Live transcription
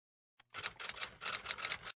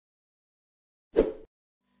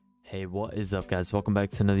Hey, what is up guys? Welcome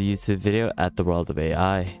back to another YouTube video at the world of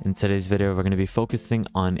AI. In today's video, we're going to be focusing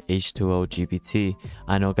on h2oGPT.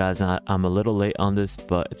 I know guys, I'm a little late on this,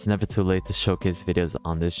 but it's never too late to showcase videos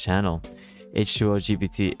on this channel.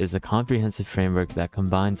 h2oGPT is a comprehensive framework that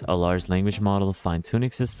combines a large language model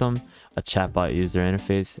fine-tuning system, a chatbot user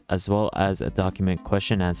interface, as well as a document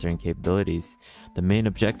question answering capabilities. The main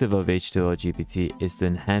objective of h2oGPT is to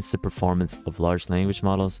enhance the performance of large language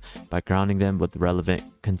models by grounding them with relevant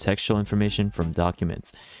contextual information from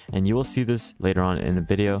documents. And you will see this later on in the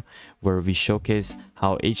video where we showcase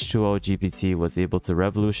how h2oGPT was able to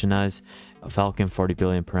revolutionize a Falcon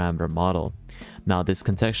 40B parameter model. Now, this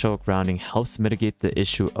contextual grounding helps mitigate the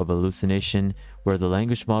issue of hallucination, where the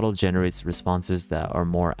language model generates responses that are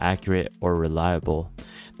more accurate or reliable.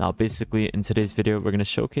 Now, basically, in today's video, we're going to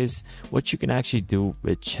showcase what you can actually do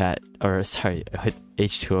with with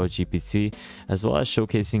h2oGPT, as well as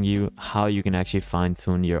showcasing you how you can actually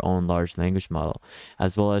fine-tune your own large language model,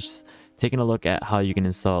 as well as taking a look at how you can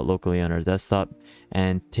install it locally on our desktop,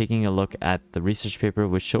 and taking a look at the research paper,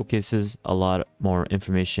 which showcases a lot more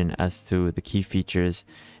information as to the key features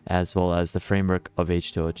as well as the framework of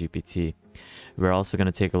h2oGPT. We're also going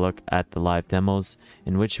to take a look at the live demos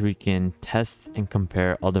in which we can test and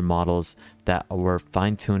compare other models that were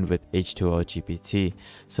fine-tuned with h2oGPT.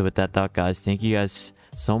 So with that thought guys, thank you guys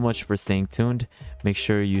so much for staying tuned. Make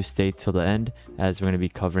sure you stay till the end, as we're going to be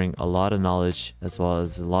covering a lot of knowledge as well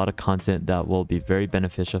as a lot of content that will be very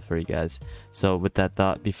beneficial for you guys. So with that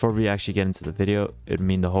thought, before we actually get into the video, it would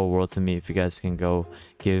mean the whole world to me if you guys can go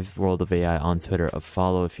give World of AI on Twitter a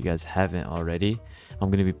follow if you guys haven't already. I'm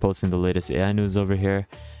going to be posting the latest AI news over here.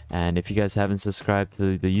 And if you guys haven't subscribed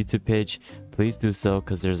to the YouTube page, please do so,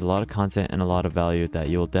 because there's a lot of content and a lot of value that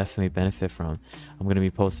you will definitely benefit from. I'm going to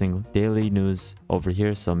be posting daily news over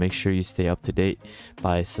here, so make sure you stay up to date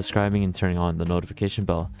by subscribing and turning on the notification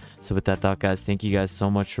bell. So with that thought guys, thank you guys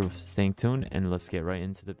so much for staying tuned, and let's get right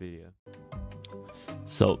into the video.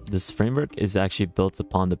 So this framework is actually built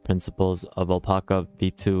upon the principles of Alpaca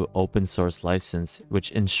v2 open source license,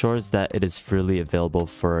 which ensures that it is freely available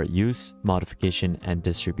for use, modification, and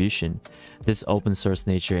distribution. This open source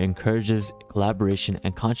nature encourages collaboration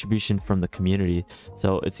and contribution from the community,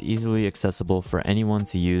 so it's easily accessible for anyone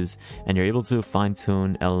to use, and you're able to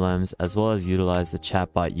fine-tune LLMs as well as utilize the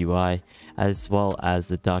Chatbot UI as well as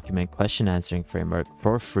the document question answering framework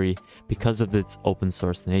for free because of its open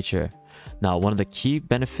source nature. Now, one of the key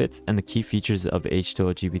benefits and the key features of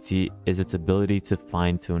h2oGPT is its ability to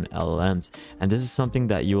fine-tune LLMs, and this is something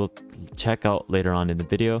that you will check out later on in the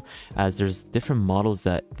video, as there's different models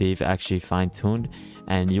that they've actually fine-tuned,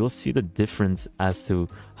 and you will see the difference as to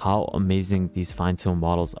how amazing these fine-tuned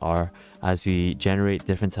models are as we generate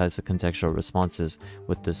different types of contextual responses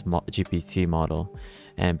with this GPT model.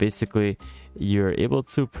 And basically, you're able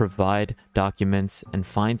to provide documents and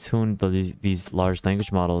fine-tune these large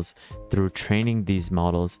language models through training these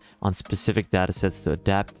models on specific datasets to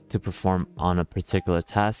adapt to perform on a particular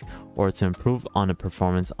task or to improve on a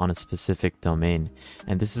performance on a specific domain.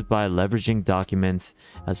 And this is by leveraging documents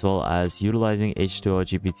as well as utilizing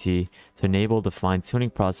h2oGPT to enable the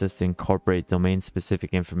fine-tuning process to incorporate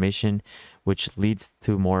domain-specific information, which leads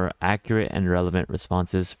to more accurate and relevant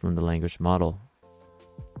responses from the language model.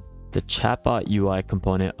 The Chatbot UI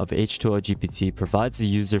component of h2oGPT provides a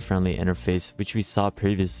user-friendly interface, which we saw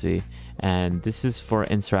previously, and this is for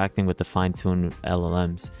interacting with the fine-tuned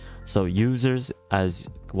LLMs. So users as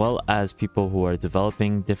well as people who are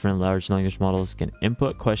developing different large language models can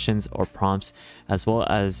input questions or prompts, as well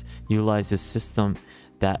as utilize this system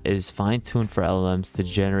that is fine-tuned for LLMs to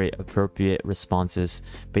generate appropriate responses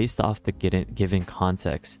based off the given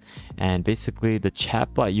context. And basically, the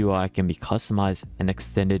Chatbot UI can be customized and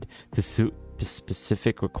extended to suit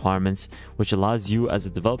specific requirements, which allows you as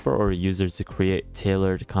a developer or a user to create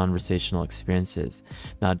tailored conversational experiences.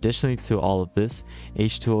 Now, additionally to all of this,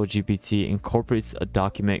 h2oGPT incorporates a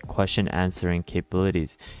document question answering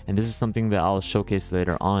capabilities, and this is something that I'll showcase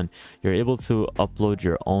later on. You're able to upload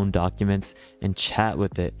your own documents and chat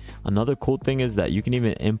with it. Another cool thing is that you can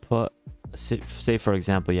even input, say for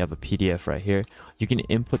example, you have a PDF right here. You can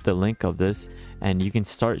input the link of this and you can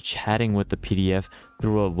start chatting with the PDF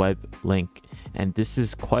through a web link. And this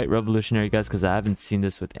is quite revolutionary guys, because I haven't seen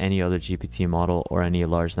this with any other GPT model or any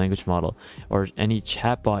large language model or any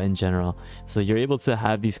chatbot in general. So you're able to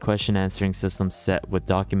have these question answering systems set with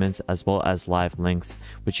documents as well as live links,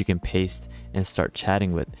 which you can paste and start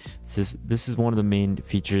chatting with. This is one of the main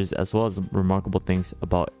features as well as remarkable things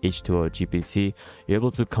about h2oGPT. You're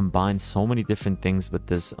able to combine so many different things with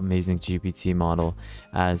this amazing GPT model,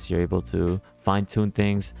 as you're able to fine-tune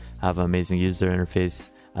things, have an amazing user interface,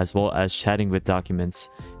 as well as chatting with documents.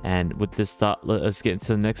 And with this thought, let us get into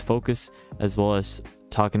the next focus, as well as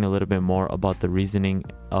talking a little bit more about the reasoning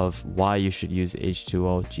of why you should use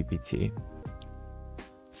h2oGPT.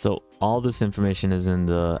 So all this information is in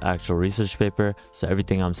the actual research paper, so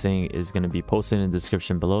everything I'm saying is going to be posted in the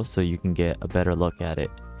description below so you can get a better look at it.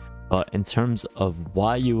 But in terms of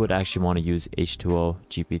why you would actually want to use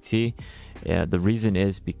h2oGPT, the reason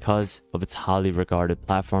is because of its highly regarded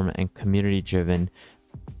platform and community-driven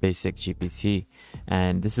basic GPT.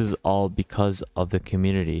 And this is all because of the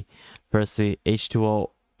community. Firstly,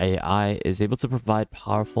 h2o AI is able to provide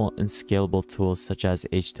powerful and scalable tools such as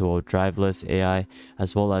h2o driverless AI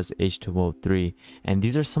as well as h2o3, and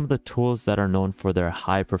these are some of the tools that are known for their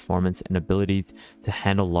high performance and ability to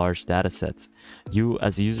handle large data sets. You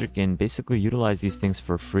as a user can basically utilize these things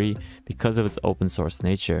for free because of its open source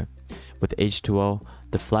nature. With h2o,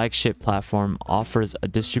 the flagship platform offers a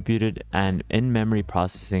distributed and in-memory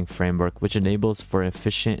processing framework which enables for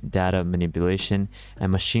efficient data manipulation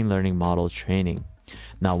and machine learning model training.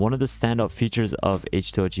 Now, one of the standout features of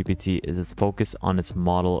h2oGPT is its focus on its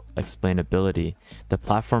model explainability. The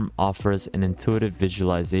platform offers an intuitive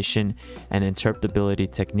visualization and interpretability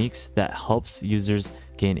techniques that helps users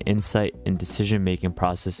gain insight in decision-making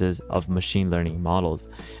processes of machine learning models.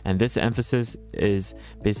 And this emphasis is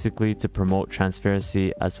basically to promote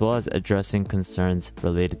transparency as well as addressing concerns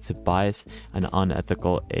related to bias and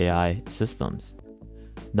unethical AI systems.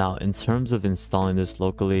 Now, in terms of installing this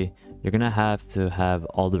locally, you're going to have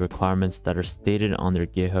all the requirements that are stated on their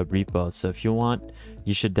GitHub repo. So if you want,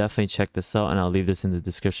 you should definitely check this out, and I'll leave this in the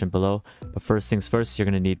description below. But first things first, you're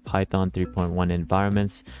going to need Python 3.1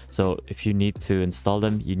 environments. So if you need to install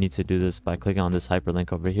them, you need to do this by clicking on this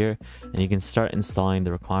hyperlink over here, and you can start installing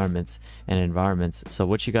the requirements and environments. So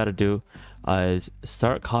what you got to do is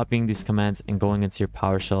start copying these commands and going into your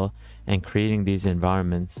PowerShell and creating these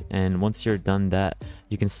environments. And once you're done that,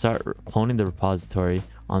 you can start cloning the repository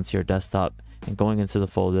onto your desktop and going into the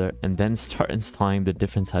folder, and then start installing the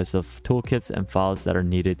different types of toolkits and files that are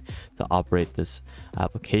needed to operate this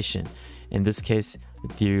application. In this case,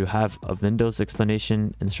 you have a Windows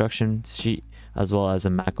explanation instruction sheet as well as a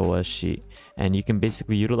Mac OS sheet, and you can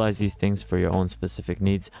basically utilize these things for your own specific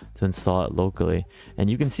needs to install it locally.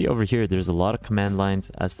 And you can see over here there's a lot of command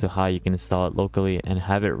lines as to how you can install it locally and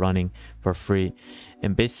have it running for free.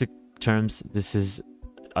 In basic terms, this is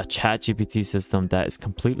a ChatGPT system that is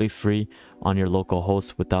completely free on your local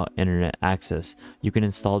host without internet access. You can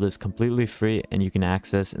install this completely free, and you can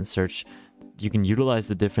access and search. You can utilize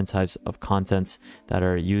the different types of contents that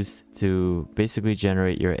are used to basically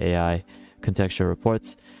generate your AI contextual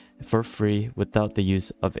reports for free without the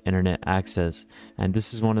use of internet access. And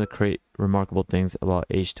this is one of the great remarkable things about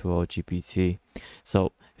h2oGPT.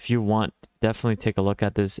 So if you want, definitely take a look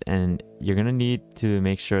at this, and you're going to need to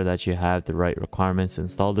make sure that you have the right requirements to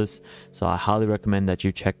install this. So I highly recommend that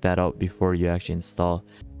you check that out before you actually install.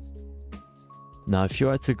 Now, if you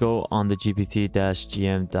are to go on the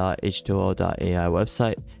gpt-gm.h2o.ai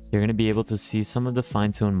website, you're going to be able to see some of the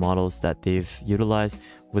fine-tuned models that they've utilized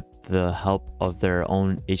with the help of their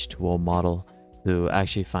own h2o model to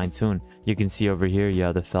actually fine-tune. You can see over here you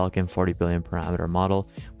have the Falcon 40 billion parameter model,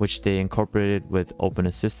 which they incorporated with Open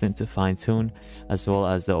Assistant to fine-tune, as well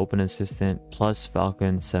as the Open Assistant plus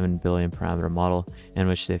Falcon 7 billion parameter model, in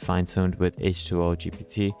which they fine-tuned with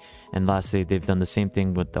h2oGPT. And lastly, they've done the same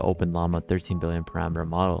thing with the Open Llama 13 billion parameter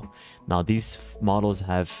model. Now, these models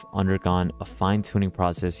have undergone a fine-tuning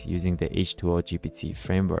process using the h2oGPT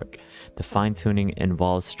framework. The fine-tuning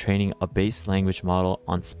involves training a base language model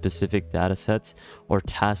on specific data sets or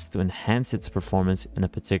tasks to enhance its performance in a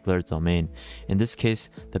particular domain. In this case,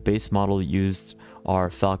 the base model used are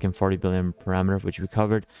Falcon 40 billion parameter, which we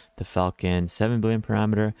covered, the Falcon 7 billion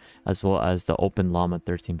parameter, as well as the Open Llama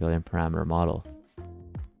 13 billion parameter model.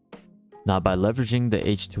 Now, by leveraging the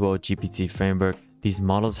h2oGPT framework, these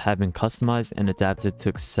models have been customized and adapted to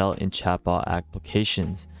excel in chatbot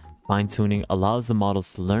applications. Fine-tuning allows the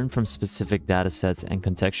models to learn from specific datasets and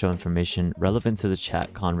contextual information relevant to the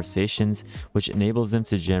chat conversations, which enables them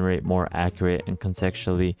to generate more accurate and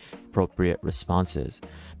contextually appropriate responses.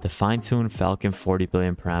 The fine-tuned Falcon 40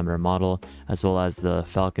 billion parameter model, as well as the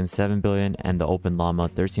Falcon 7 billion and the Open Llama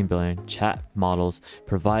 13 billion chat models,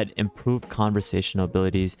 provide improved conversational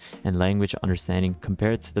abilities and language understanding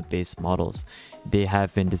compared to the base models. They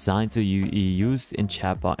have been designed to be used in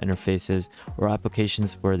chatbot interfaces or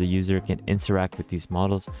applications where the user can interact with these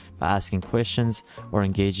models by asking questions or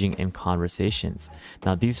engaging in conversations.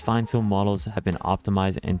 Now, these fine-tuned models have been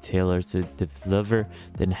optimized and tailored to deliver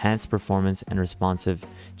the enhanced enhanced performance and responsive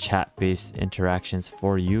chat-based interactions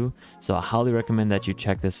for you. So I highly recommend that you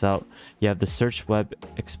check this out. You have the search web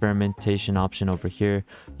experimentation option over here.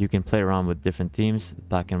 You can play around with different themes,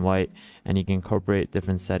 black and white, and you can incorporate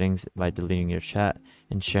different settings by deleting your chat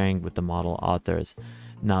and sharing with the model authors.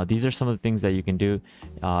 Now, these are some of the things that you can do.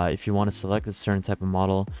 If you want to select a certain type of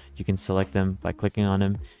model, you can select them by clicking on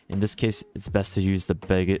them. In this case, it's best to use the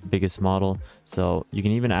biggest model. So you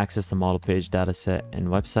can even access the model page, dataset, and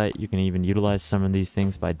website. You can even utilize some of these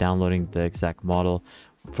things by downloading the exact model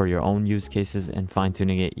for your own use cases and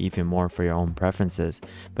fine-tuning it even more for your own preferences.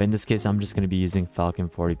 But in this case, I'm just going to be using Falcon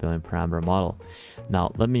 40 billion parameter model.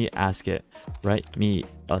 Now, let me ask it, write me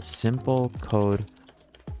a simple code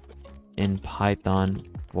in Python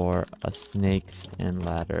for a snakes and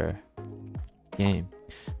ladder game.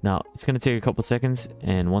 Now, it's going to take a couple seconds,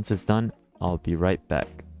 and once it's done, I'll be right back.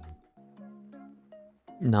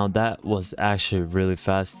 Now, that was actually really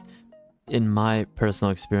fast. In my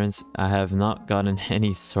personal experience, I have not gotten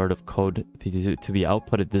any sort of code to be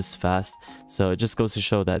outputted this fast. So it just goes to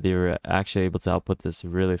show that they were actually able to output this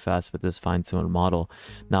really fast with this fine-tuned model.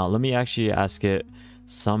 Now, let me actually ask it,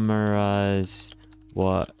 summarize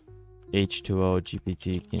what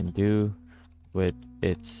h2oGPT can do with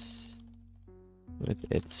its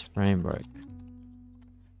framework.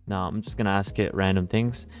 Now I'm just gonna ask it random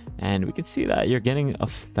things, and we can see that you're getting a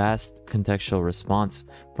fast contextual response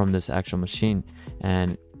from this actual machine.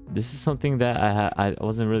 And this is something that I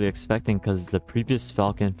wasn't really expecting, because the previous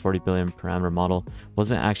Falcon 40 billion parameter model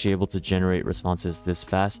wasn't actually able to generate responses this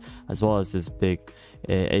fast as well as this big.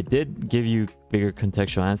 It did give you bigger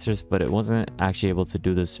contextual answers, but it wasn't actually able to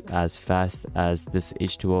do this as fast as this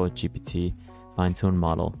h2oGPT fine-tuned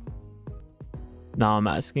model. Now I'm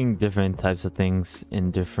asking different types of things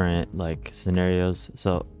in different scenarios.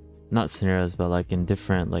 So not scenarios, but in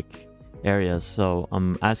different areas. So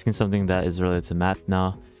I'm asking something that is related to math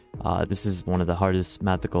now. This is one of the hardest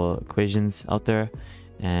mathematical equations out there,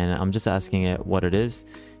 and I'm just asking it what it is.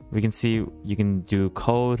 We can see you can do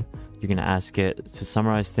code, you can ask it to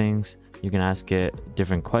summarize things, you can ask it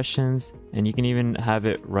different questions, and you can even have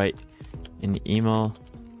it write an email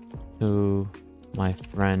to my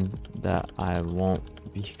friend that I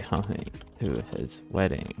won't be coming to his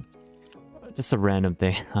wedding. Just a random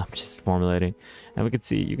thing I'm just formulating. And we can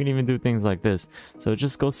see you can even do things like this. So it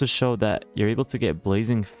just goes to show that you're able to get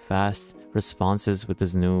blazing fast responses with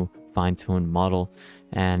this new fine-tuned model,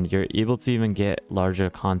 and you're able to even get larger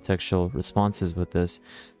contextual responses with this.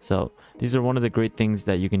 So these are one of the great things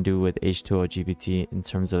that you can do with h2oGPT in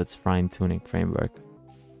terms of its fine-tuning framework.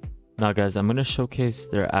 Now guys, I'm going to showcase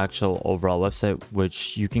their actual overall website,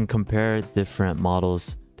 which you can compare different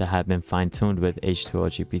models that have been fine-tuned with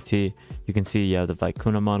h2oGPT. You can see you have the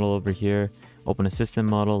Vicuna model over here, Open Assistant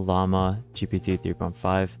model, Llama, GPT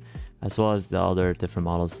 3.5, as well as the other different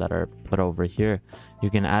models that are put over here. You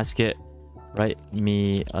can ask it, write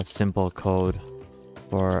me a simple code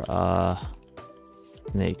for a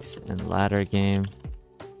snakes and ladder game.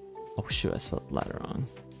 Oh shoot, I spelled ladder wrong.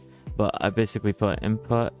 But I basically put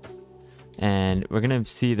input, and we're gonna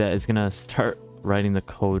see that it's gonna start writing the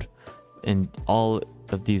code in all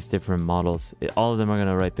of these different models. All of them are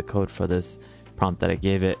gonna write the code for this prompt that I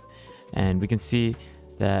gave it, and we can see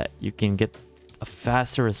that you can get a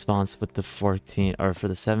faster response with the 14 or for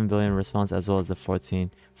the 7 billion response, as well as the 40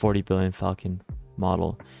 billion Falcon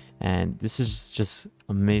model. And this is just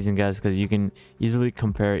amazing, guys, because you can easily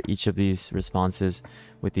compare each of these responses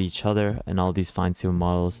with each other and all these fine-tuned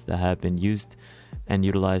models that have been used and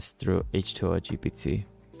utilized through h2oGPT.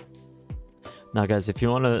 Now guys, if you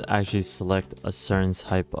want to actually select a certain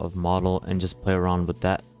type of model and just play around with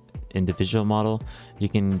that individual model, you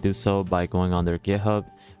can do so by going on their GitHub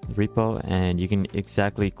repo, and you can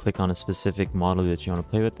exactly click on a specific model that you want to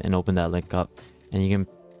play with and open that link up, and you can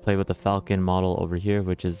play with the Falcon model over here,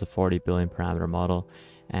 which is the 40 billion parameter model.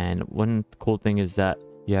 And one cool thing is that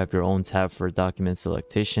you have your own tab for document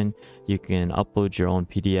selectation. You can upload your own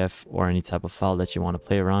PDF or any type of file that you want to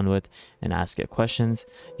play around with and ask it questions.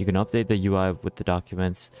 You can update the UI with the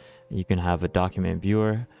documents. You can have a document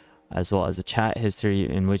viewer, as well as a chat history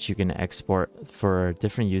in which you can export for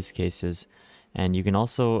different use cases. And you can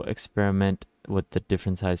also experiment with the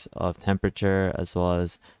different types of temperature as well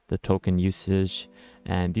as the token usage.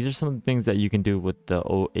 And these are some of the things that you can do with the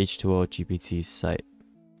h2oGPT site.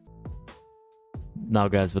 Now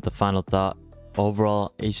guys, with the final thought,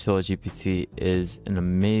 overall h2oGPT is an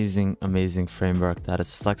amazing framework that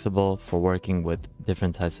is flexible for working with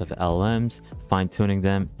different types of LLMs, fine-tuning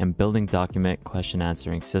them, and building document question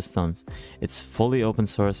answering systems. It's fully open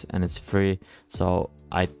source and it's free, so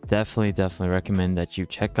I definitely recommend that you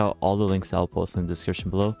check out all the links that I'll post in the description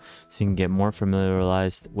below so you can get more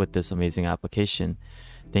familiarized with this amazing application.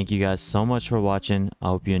 Thank you guys so much for watching. I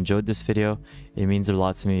hope you enjoyed this video. It means a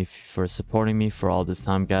lot to me for supporting me for all this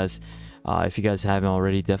time, guys. If you guys haven't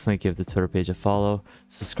already, definitely give the Twitter page a follow,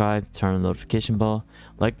 subscribe, turn on the notification bell,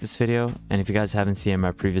 like this video, and if you guys haven't seen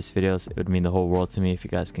my previous videos, it would mean the whole world to me if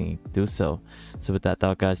you guys can do so. So with that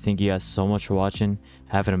thought, guys, thank you guys so much for watching.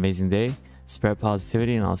 Have an amazing day, spread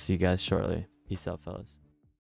positivity, and I'll see you guys shortly. Peace out, fellas.